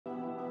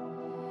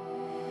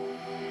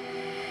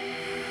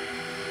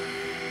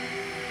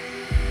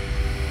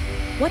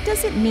What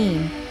does it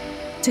mean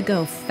to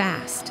go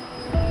fast?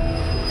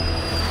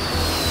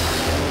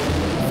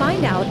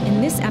 Find out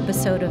in this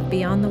episode of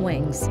Beyond the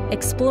Wings,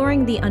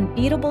 exploring the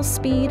unbeatable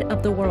speed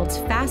of the world's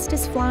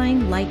fastest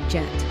flying light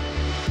jet.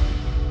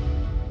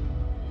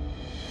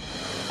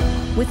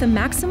 With a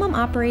maximum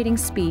operating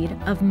speed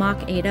of Mach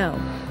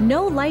 8.0,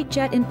 no light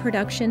jet in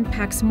production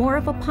packs more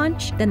of a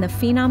punch than the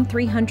Phenom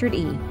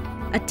 300E,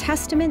 a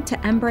testament to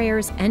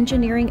Embraer's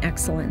engineering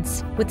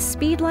excellence. With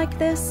speed like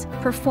this,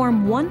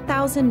 perform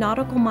 1,000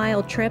 nautical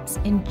mile trips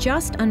in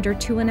just under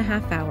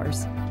 2.5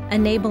 hours,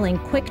 enabling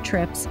quick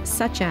trips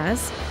such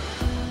as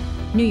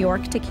New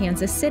York to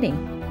Kansas City,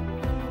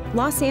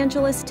 Los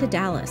Angeles to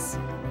Dallas,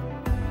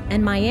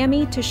 and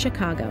Miami to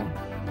Chicago.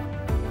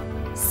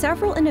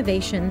 Several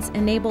innovations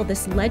enable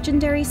this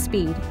legendary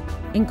speed,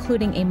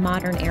 including a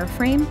modern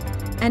airframe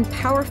and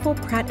powerful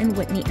Pratt &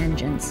 Whitney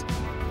engines.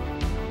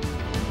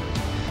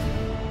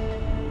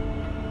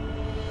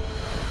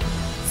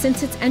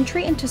 Since its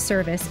entry into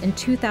service in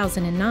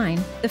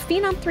 2009, the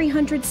Phenom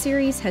 300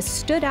 series has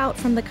stood out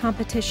from the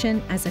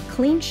competition as a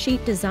clean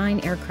sheet design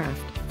aircraft,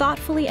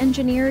 thoughtfully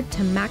engineered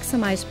to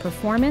maximize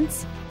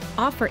performance,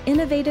 offer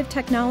innovative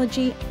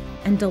technology,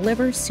 and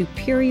deliver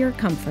superior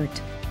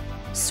comfort.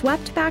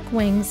 Swept-back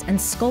wings and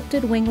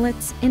sculpted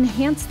winglets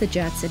enhance the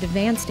jet's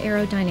advanced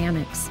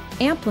aerodynamics,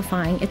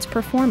 amplifying its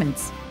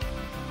performance.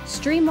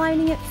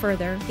 Streamlining it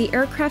further, the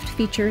aircraft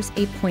features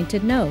a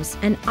pointed nose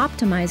and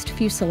optimized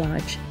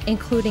fuselage,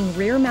 including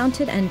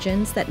rear-mounted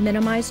engines that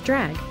minimize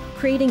drag,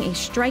 creating a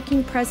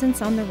striking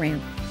presence on the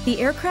ramp.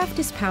 The aircraft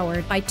is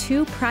powered by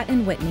two Pratt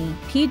 & Whitney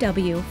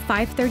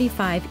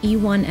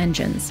PW535E1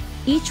 engines,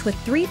 each with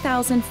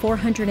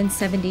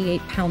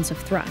 3,478 pounds of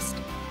thrust.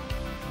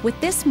 With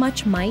this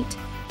much might,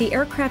 the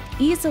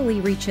aircraft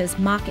easily reaches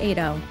Mach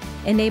 8.0,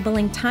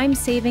 enabling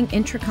time-saving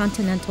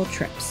intercontinental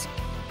trips.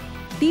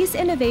 These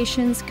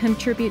innovations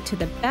contribute to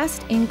the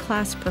best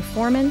in-class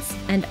performance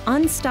and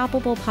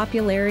unstoppable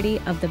popularity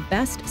of the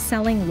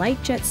best-selling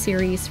light jet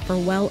series for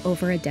well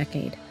over a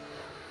decade.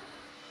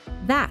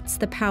 That's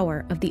the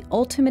power of the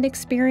ultimate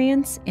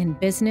experience in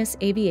business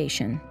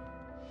aviation.